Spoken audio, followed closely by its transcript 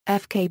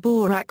FK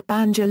Borac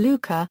Banja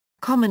Luka,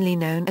 commonly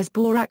known as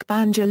Borac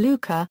Banja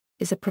Luka,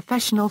 is a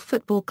professional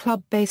football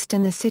club based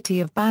in the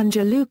city of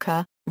Banja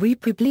Luka,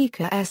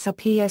 Republika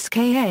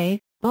Srpska,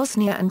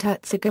 Bosnia and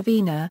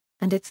Herzegovina,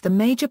 and it's the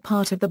major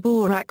part of the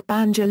Borac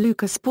Banja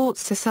Luka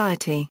Sports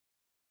Society.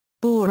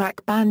 Borac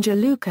Banja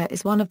Luka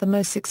is one of the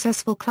most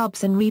successful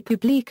clubs in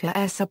Republika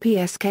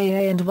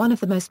Srpska and one of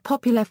the most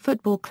popular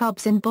football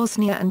clubs in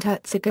Bosnia and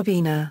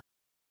Herzegovina.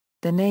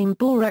 The name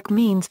Borac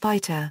means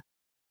fighter.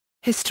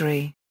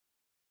 History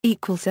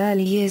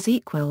Early years.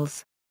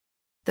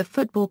 The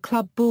football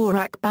club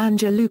Borac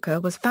Banja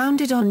Luka was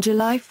founded on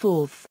July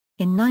 4,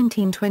 in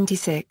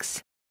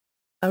 1926.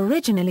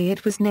 Originally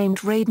it was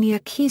named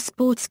Radnički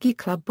Sportski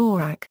Klub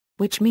Borac,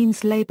 which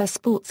means Labour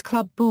Sports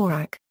Club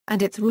Borac,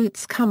 and its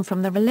roots come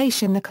from the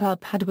relation the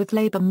club had with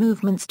labour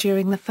movements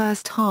during the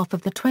first half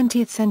of the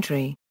 20th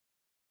century.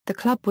 The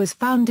club was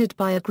founded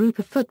by a group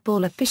of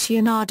football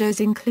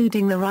aficionados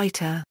including the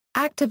writer,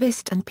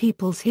 activist and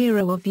people's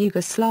hero of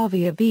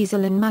Yugoslavia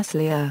Veselin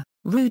Maslia,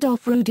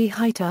 Rudolf Rudi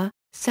Hiter,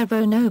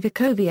 Sevo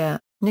Novakovic,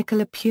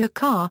 Nikola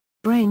Purkar,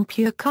 Brain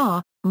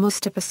Purkar,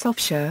 Mustafa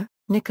Sofsher,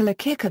 Nikola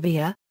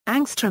Kikovic,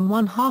 Angstrom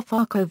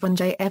 1/2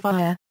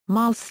 Arkovanje,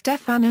 Miles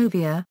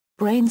Stefanovia,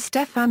 Brain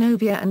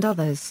Stefanovia and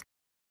others.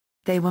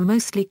 They were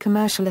mostly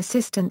commercial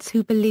assistants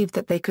who believed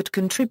that they could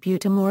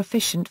contribute a more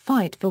efficient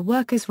fight for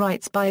workers'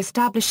 rights by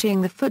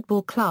establishing the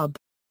football club.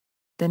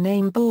 The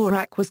name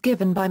Borac was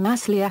given by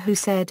Maslia, who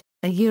said,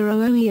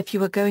 "OE if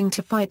you are going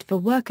to fight for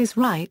workers'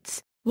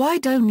 rights, why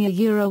don't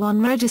you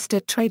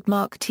unregistered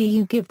trademark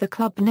you give the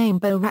club name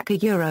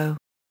Borac Euro?"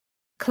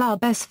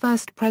 Club's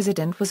first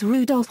president was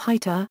Rudolf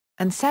Hiter,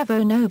 and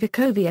Sevo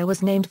Novakovic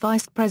was named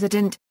vice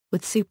president,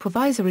 with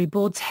supervisory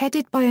boards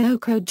headed by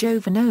Oko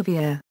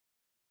Jovanovic.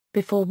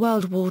 Before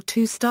World War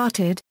II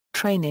started,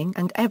 training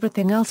and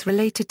everything else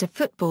related to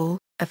football,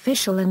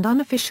 official and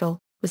unofficial,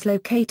 was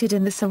located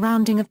in the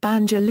surrounding of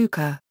Banja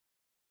Luka.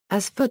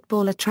 As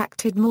football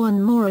attracted more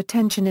and more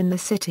attention in the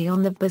city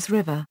on the Bas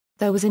River,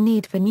 there was a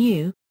need for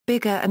new,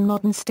 bigger and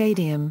modern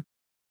stadium.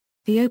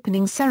 The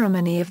opening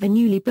ceremony of the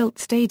newly built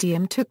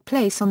stadium took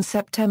place on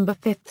September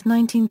 5,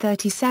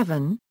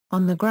 1937,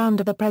 on the ground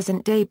of the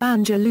present-day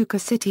Banja Luka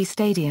City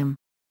Stadium.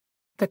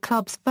 The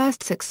club's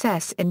first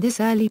success in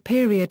this early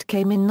period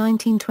came in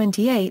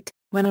 1928,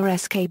 when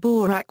RSK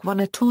Borac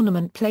won a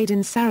tournament played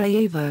in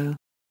Sarajevo.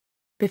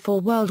 Before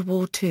World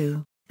War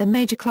II, the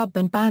major club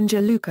in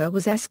Banja Luka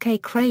was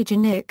SK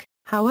Krajinic,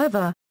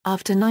 however,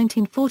 after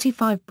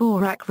 1945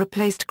 Borac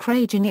replaced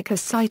Krajinic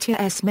as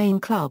Sitia's main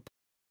club.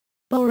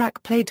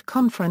 Borac played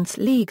conference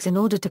leagues in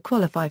order to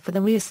qualify for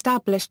the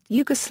re-established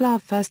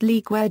Yugoslav First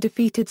League where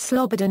defeated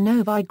Sloboda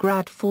Novi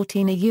Grad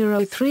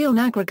 14-3 on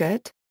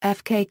aggregate,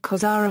 FK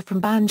Kozara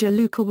from Banja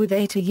Luka with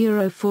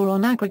 8-4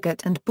 on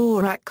aggregate and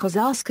Borac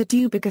Kozarska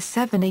Dubiga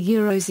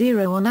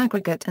 7-0 on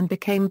aggregate and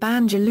became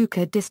Banja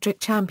Luka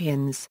district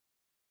champions.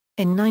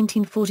 In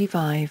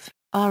 1945,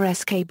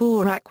 RSK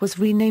Borac was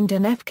renamed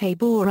an FK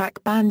Borac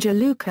Banja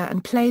Luka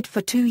and played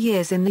for 2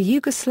 years in the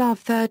Yugoslav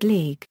Third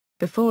League,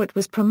 before it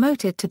was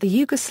promoted to the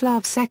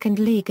Yugoslav Second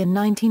League in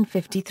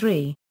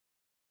 1953.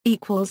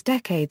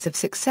 Decades of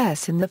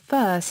success in the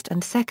First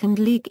and Second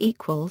League.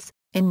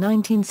 In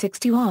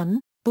 1961,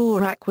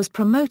 Borac was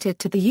promoted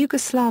to the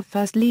Yugoslav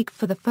First League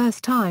for the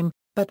first time,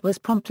 but was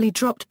promptly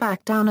dropped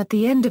back down at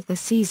the end of the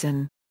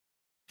season.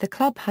 The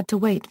club had to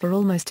wait for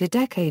almost a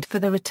decade for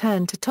the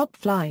return to top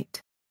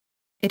flight.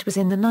 It was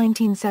in the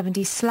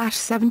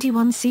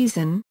 1970-71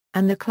 season,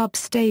 and the club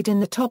stayed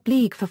in the top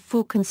league for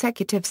 4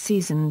 consecutive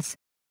seasons.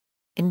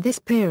 In this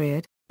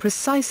period,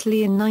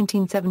 precisely in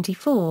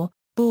 1974,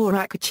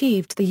 Borac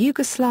achieved the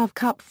Yugoslav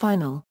Cup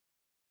final.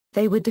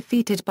 They were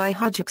defeated by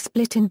Hajduk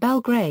Split in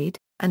Belgrade,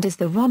 and as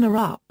the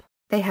runner-up,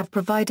 they have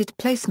provided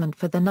placement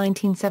for the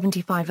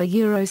 1975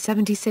 Euro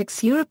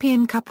 76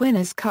 European Cup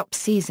Winners' Cup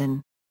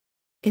season.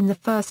 In the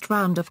first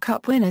round of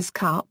Cup Winners'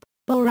 Cup,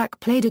 Borac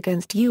played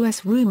against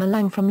US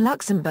Rumelang from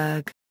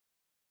Luxembourg.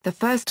 The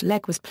first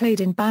leg was played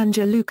in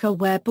Banja Luka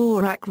where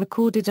Borac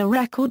recorded a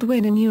record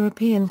win in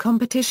European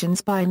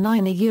competitions by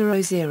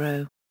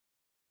 9-0.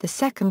 The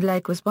second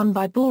leg was won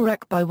by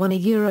Borac by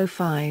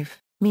 1-5,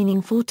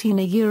 meaning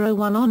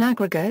 14-1 on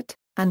aggregate,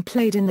 and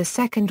played in the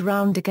second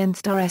round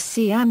against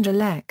RSC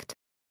Anderlecht.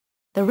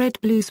 The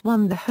Red Blues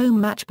won the home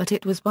match but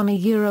it was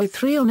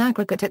 1-3 on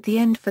aggregate at the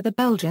end for the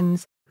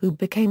Belgians, who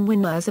became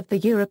winners of the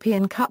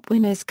European Cup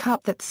Winners'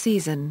 Cup that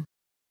season.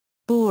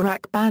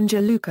 Borac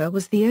Banja Luka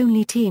was the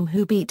only team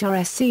who beat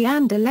RSC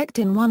Anderlecht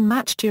in one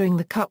match during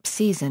the cup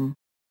season.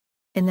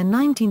 In the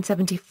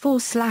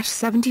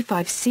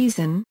 1974-75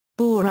 season,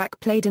 Borac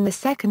played in the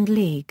second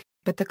league,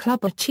 but the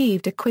club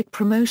achieved a quick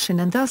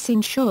promotion and thus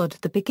ensured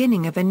the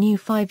beginning of a new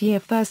 5-year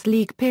First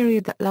League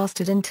period that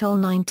lasted until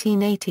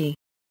 1980.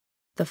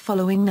 The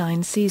following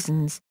 9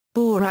 seasons,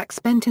 Borac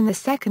spent in the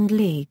second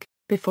league,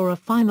 before a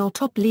final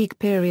top league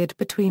period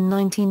between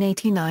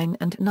 1989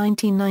 and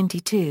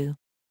 1992.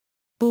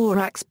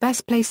 Borac's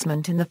best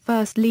placement in the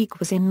First League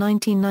was in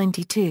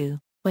 1992,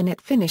 when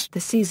it finished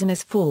the season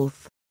as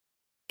 4th.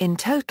 In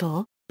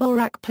total,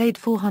 Borac played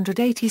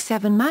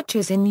 487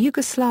 matches in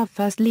Yugoslav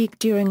First League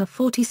during a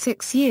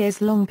 46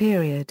 years long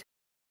period.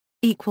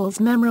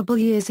 Memorable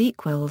years.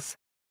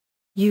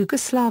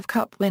 Yugoslav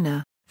Cup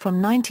winner.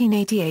 From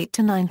 1988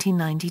 to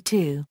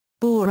 1992,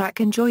 Borac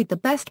enjoyed the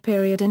best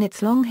period in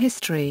its long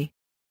history.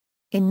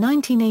 In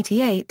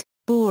 1988,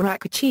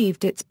 Borac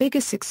achieved its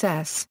biggest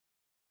success.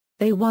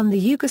 They won the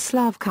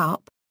Yugoslav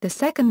Cup, the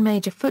second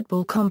major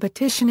football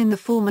competition in the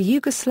former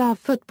Yugoslav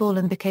football,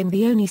 and became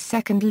the only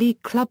second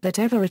league club that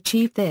ever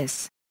achieved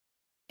this.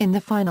 In the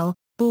final,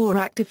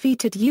 Borac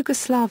defeated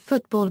Yugoslav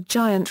football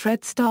giant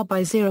Red Star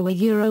by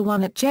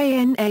 0-1 at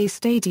JNA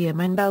Stadium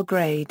in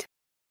Belgrade.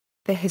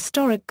 The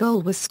historic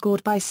goal was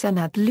scored by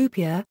Senad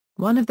Lupia,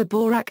 one of the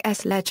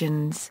Borac's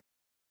legends.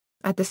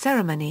 At the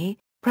ceremony,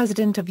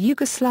 President of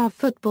Yugoslav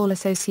Football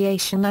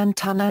Association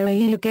Anton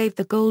Aoija gave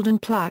the golden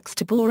plaques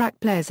to Borac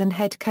players and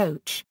head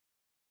coach.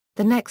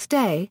 The next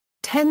day,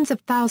 tens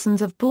of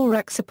thousands of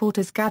Borac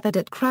supporters gathered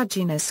at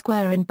Krajina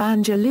Square in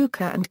Banja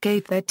Luka and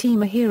gave their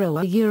team a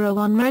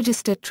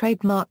unregistered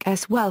trademark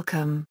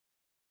welcome.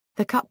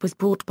 The cup was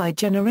brought by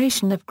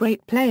generation of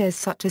great players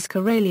such as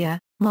Karelia,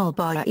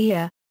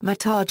 Mulbaia,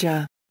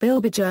 Mataja,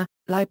 Bilbija,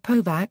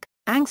 Lipovac,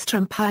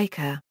 Angstrom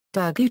Pika,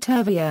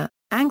 Dugutervia,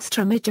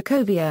 Angstrom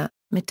Ijakovia,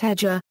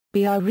 Mateja,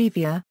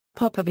 Biarivia,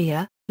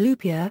 Popovia,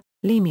 Lupia,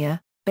 Lemia,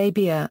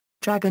 Babia,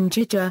 Dragan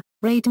Jija,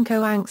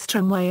 Radenko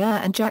Angstrom Weyer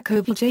and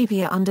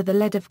Jakovljavia under the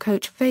lead of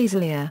coach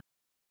Faisalia.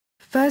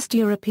 First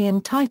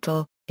European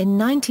title. In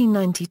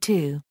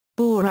 1992,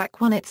 Borac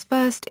won its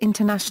first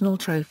international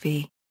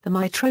trophy, the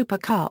Mitropa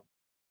Cup.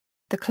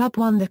 The club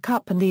won the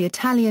cup and the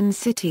Italian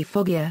city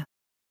Foggia.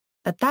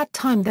 At that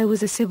time there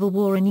was a civil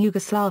war in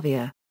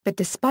Yugoslavia, but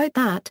despite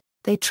that,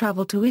 they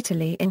traveled to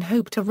Italy in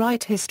hope to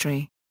write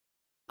history.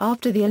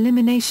 After the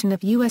elimination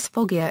of US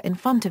Foggia in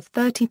front of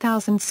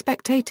 30,000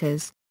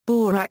 spectators,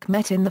 Borac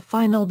met in the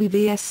final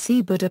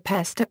BVSC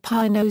Budapest at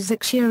Pino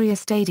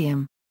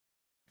Stadium.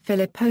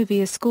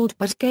 Filipovia scored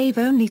but gave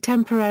only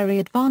temporary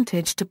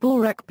advantage to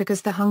Borac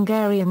because the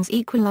Hungarians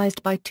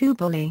equalized by 2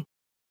 volley.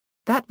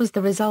 That was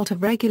the result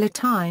of regular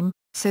time,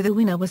 so the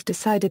winner was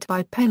decided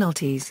by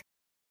penalties.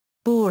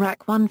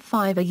 Borac won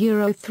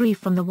 5-3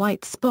 from the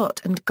white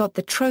spot and got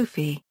the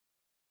trophy.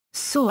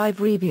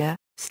 Soivrevia,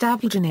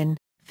 Stavljanin,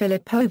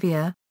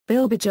 Filipovia,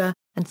 Bilbija,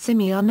 and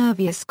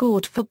Simianovia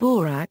scored for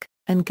Borac,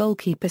 and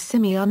goalkeeper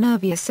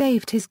Simianovia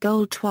saved his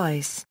goal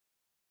twice.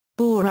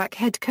 Borac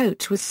head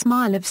coach was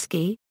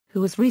Smilovski, who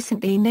was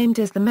recently named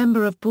as the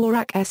member of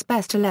Borac's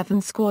best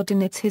 11 squad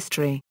in its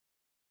history.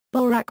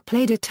 Borac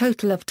played a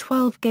total of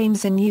 12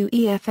 games in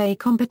UEFA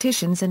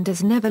competitions and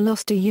has never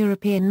lost a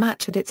European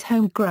match at its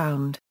home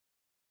ground.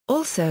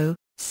 Also,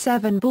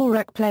 7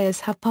 Borac players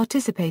have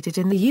participated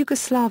in the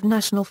Yugoslav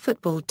national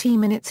football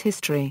team in its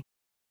history.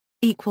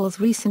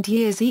 Recent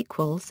years.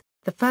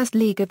 The first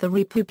league of the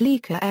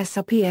Republika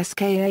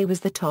Srpska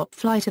was the top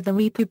flight of the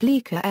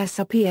Republika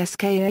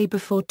Srpska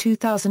before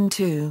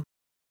 2002.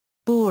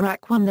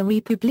 Borac won the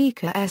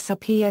Republika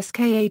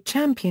Srpska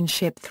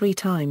championship 3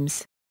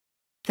 times.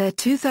 Their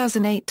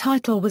 2008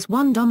 title was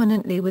won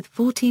dominantly with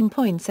 14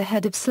 points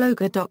ahead of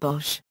Sloga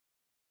Doboj.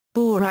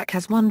 Borac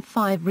has won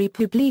 5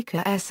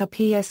 Republika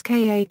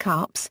Srpska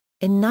Cups,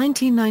 in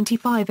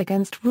 1995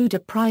 against Ruda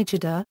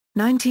Prijada,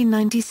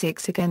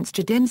 1996 against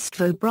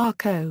Jedinstvo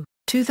Braco,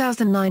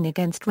 2009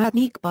 against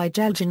Radnik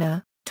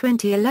Bijeljina,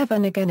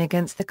 2011 again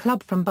against the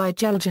club from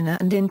Bijeljina,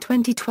 and in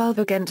 2012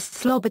 against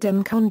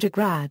Slobodan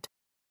Konjigrad.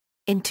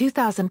 In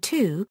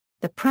 2002,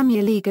 the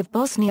Premier League of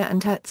Bosnia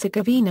and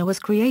Herzegovina was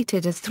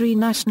created as 3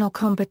 national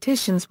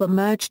competitions were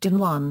merged in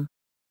one.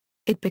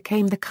 It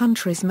became the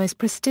country's most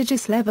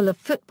prestigious level of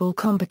football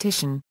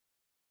competition.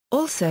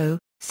 Also,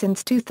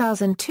 since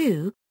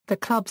 2002, the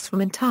clubs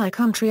from entire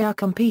country are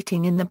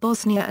competing in the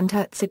Bosnia and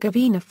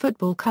Herzegovina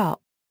Football Cup.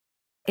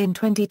 In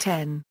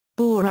 2010,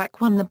 Borac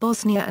won the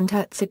Bosnia and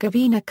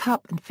Herzegovina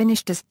Cup and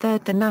finished as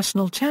 3rd the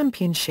national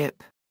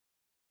championship.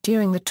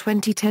 During the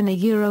 2010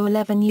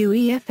 Euro-11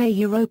 UEFA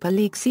Europa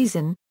League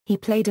season, he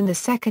played in the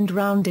second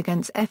round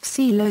against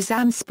FC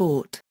Lausanne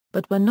Sport,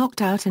 but were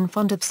knocked out in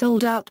front of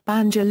sold-out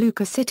Banja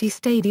Luka City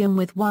Stadium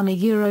with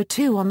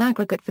 1-2 on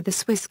aggregate for the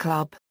Swiss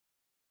club.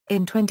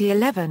 In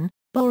 2011,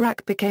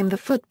 Borac became the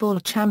football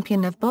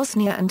champion of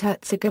Bosnia and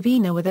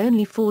Herzegovina with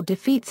only 4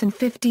 defeats and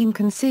 15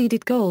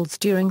 conceded goals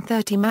during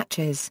 30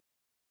 matches.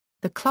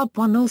 The club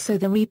won also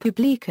the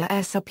Republika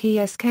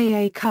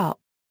Srpska Cup.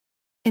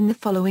 In the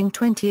following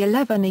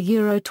 2011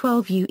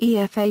 Euro-12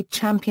 UEFA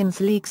Champions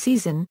League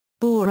season,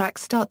 Borac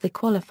started the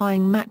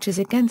qualifying matches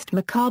against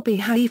Maccabi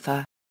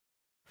Haifa.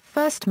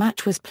 First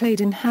match was played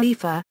in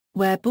Haifa,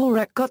 where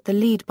Borac got the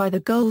lead by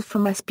the goal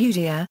from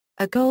Esbudia,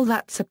 a goal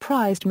that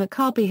surprised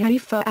Maccabi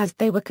Haifa as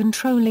they were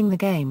controlling the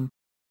game.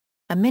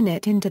 A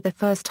minute into the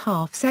first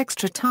half's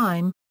extra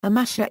time,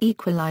 Amasha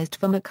equalized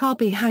for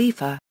Maccabi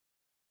Haifa.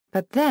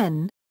 But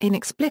then,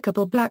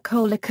 inexplicable black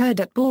hole occurred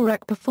at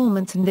Borac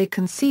performance and they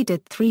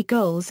conceded 3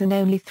 goals in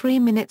only 3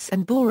 minutes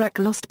and Borac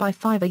lost by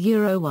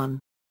 5-1.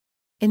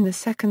 In the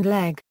second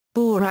leg,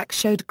 Borac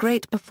showed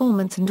great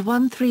performance and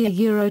won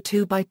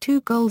 3-2 by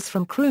 2 goals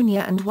from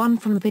Krunia and 1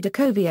 from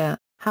Vidakovia.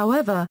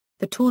 However,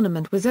 the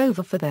tournament was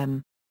over for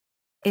them.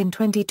 In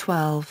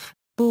 2012,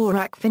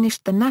 Borac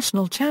finished the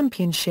national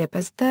championship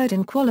as third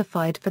and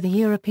qualified for the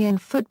European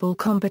football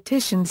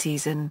competition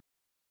season.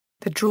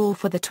 The draw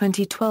for the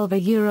 2012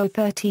 Euro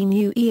 13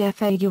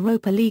 UEFA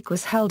Europa League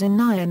was held in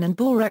Nyon and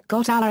Borac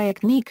got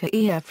AEK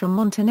Nicosia from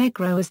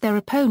Montenegro as their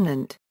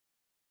opponent.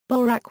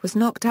 Borac was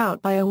knocked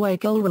out by away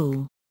goal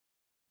rule.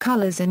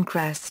 Colors and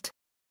crest.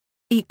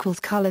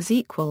 Colors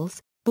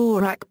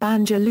Borac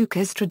Banja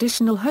Luka's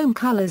traditional home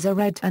colors are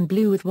red and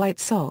blue with white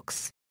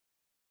socks.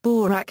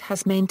 Borac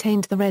has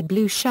maintained the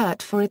red-blue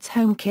shirt for its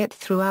home kit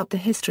throughout the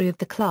history of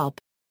the club.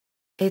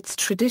 Its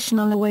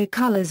traditional away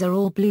colors are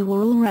all blue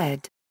or all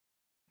red.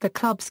 The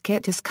club's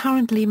kit is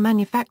currently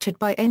manufactured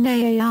by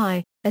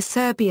NAAI, a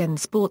Serbian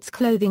sports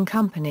clothing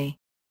company.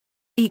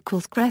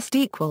 Crest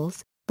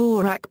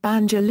Borac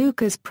Banja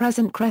Luka's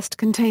present crest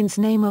contains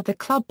name of the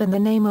club and the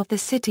name of the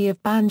city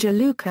of Banja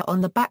Luka on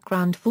the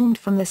background formed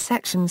from the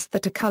sections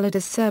that are colored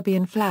as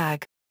Serbian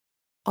flag.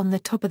 On the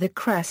top of the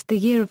crest the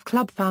year of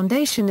club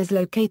foundation is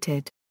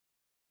located.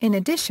 In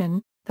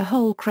addition, the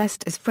whole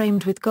crest is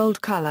framed with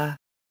gold color.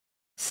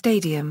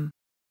 Stadium.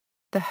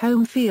 The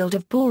home field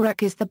of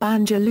Borac is the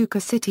Banja Luka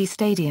City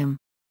Stadium.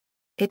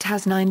 It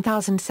has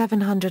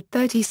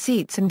 9,730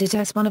 seats and it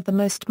is one of the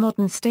most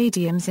modern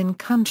stadiums in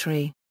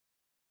country.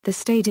 The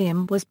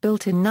stadium was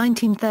built in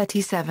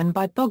 1937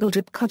 by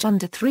Bogoljub Kuj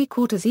under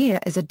 3/4 year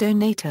as a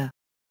donator.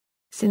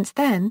 Since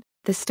then,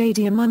 the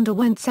stadium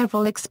underwent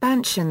several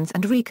expansions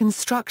and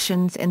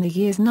reconstructions in the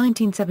years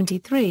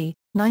 1973,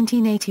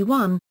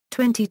 1981,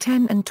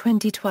 2010 and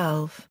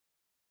 2012.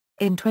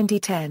 In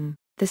 2010,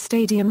 the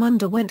stadium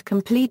underwent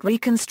complete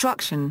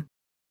reconstruction.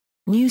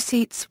 New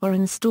seats were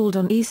installed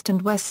on east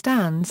and west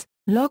stands,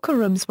 locker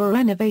rooms were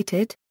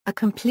renovated, a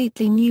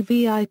completely new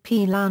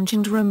VIP lounge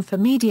and room for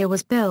media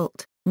was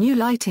built, new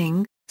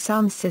lighting,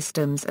 sound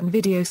systems and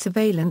video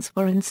surveillance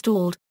were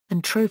installed,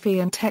 and trophy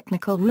and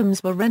technical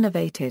rooms were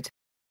renovated.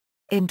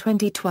 In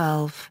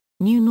 2012,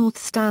 new north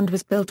stand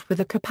was built with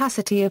a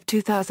capacity of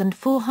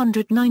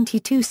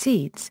 2,492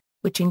 seats,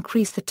 which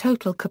increased the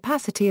total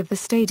capacity of the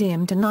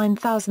stadium to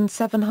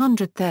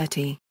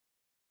 9,730.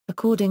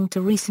 According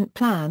to recent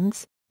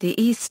plans, the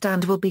east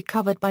stand will be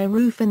covered by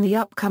roof in the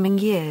upcoming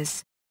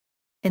years.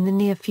 In the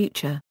near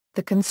future,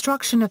 the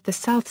construction of the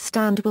south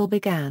stand will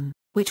begin,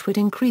 which would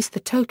increase the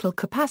total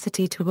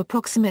capacity to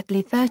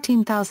approximately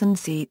 13,000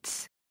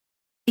 seats.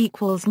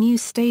 New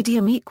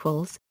stadium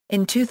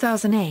In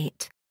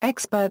 2008,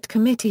 expert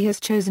committee has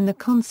chosen the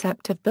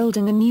concept of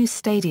building a new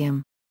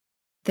stadium.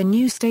 The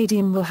new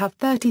stadium will have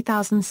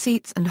 30,000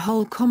 seats and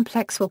whole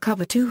complex will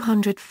cover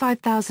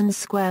 205,000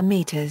 square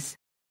meters.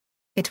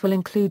 It will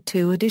include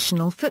 2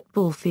 additional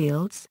football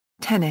fields,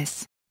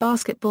 tennis,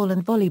 basketball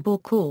and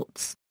volleyball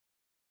courts.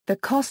 The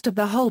cost of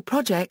the whole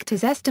project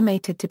is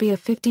estimated to be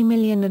 50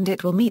 million and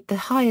it will meet the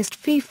highest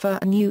FIFA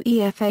and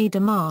UEFA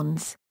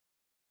demands.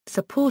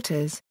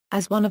 Supporters.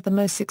 As one of the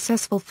most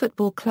successful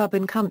football club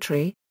in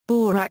country,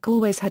 Borac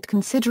always had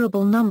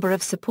considerable number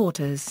of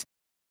supporters.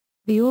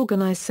 The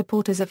organized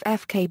supporters of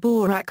FK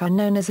Borac are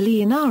known as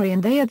Lionari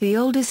and they are the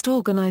oldest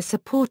organized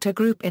supporter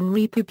group in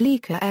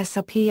Republika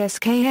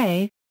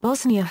Srpska,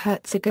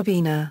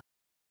 Bosnia-Herzegovina.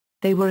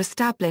 They were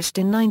established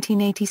in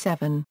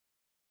 1987.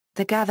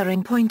 The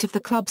gathering point of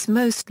the club's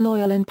most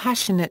loyal and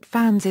passionate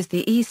fans is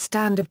the east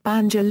stand of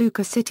Banja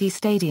Luka City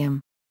Stadium.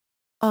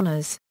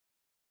 Honors.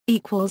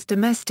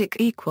 Domestic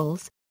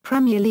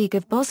Premier League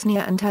of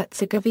Bosnia and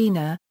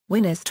Herzegovina,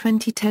 winners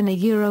 2010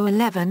 Euro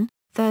 11,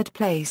 third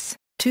place,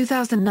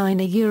 2009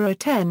 Euro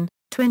 10,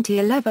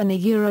 2011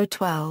 Euro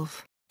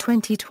 12,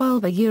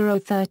 2012 Euro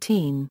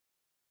 13.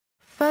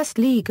 First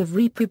League of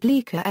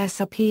Republika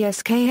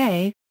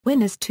Srpska,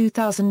 winners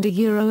 2000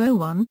 Euro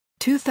 01,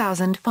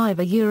 2005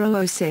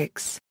 Euro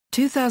 06,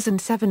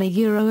 2007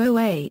 Euro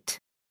 08.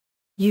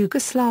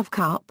 Yugoslav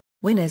Cup,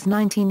 winners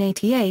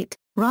 1988,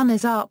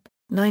 runners-up,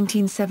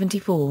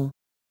 1974.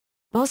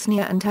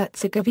 Bosnia and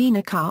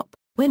Herzegovina Cup,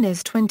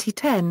 winners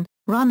 2010,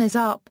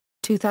 runners-up,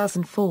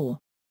 2004.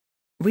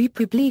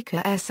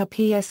 Republika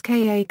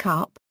Srpska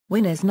Cup,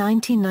 winners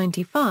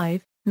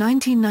 1995,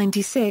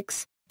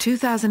 1996,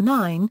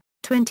 2009,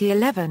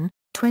 2011,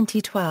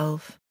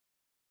 2012.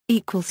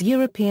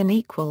 European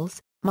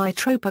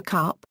Mitropa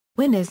Cup,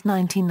 winners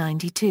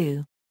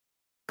 1992.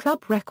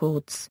 Club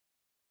records.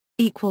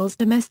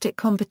 Domestic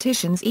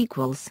competitions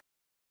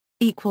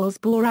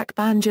Borac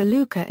Banja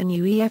Luka in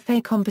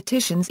UEFA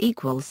competitions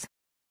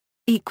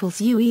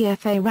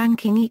UEFA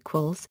ranking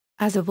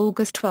as of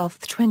August 12,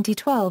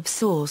 2012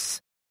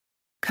 source.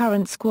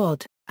 Current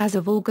squad, as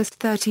of August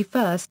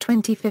 31,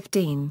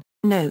 2015.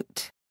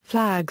 Note,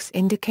 flags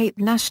indicate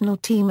national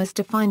team as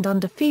defined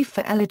under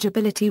FIFA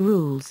eligibility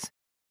rules.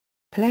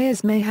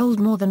 Players may hold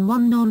more than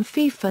one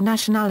non-FIFA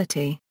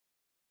nationality.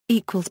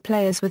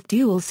 Players with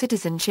dual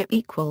citizenship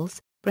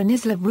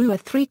Branislav Rua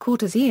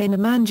 3/4 year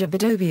Nemanja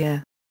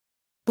Vidovia.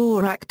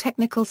 Borac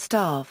technical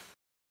staff.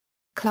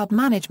 Club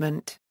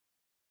management.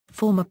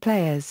 Former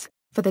players,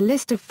 For the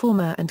list of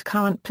former and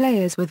current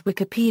players with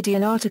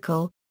Wikipedia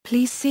article,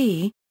 please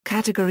see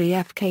Category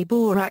FK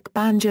Borac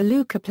Banja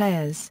Luka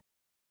Players.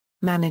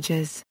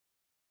 Managers.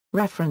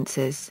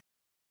 References.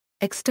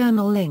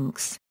 External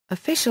links,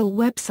 official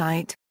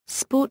website,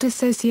 Sport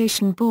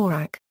Association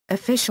Borac,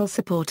 official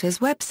supporters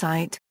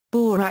website,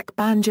 Borac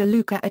Banja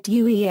Luka at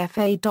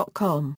uefa.com.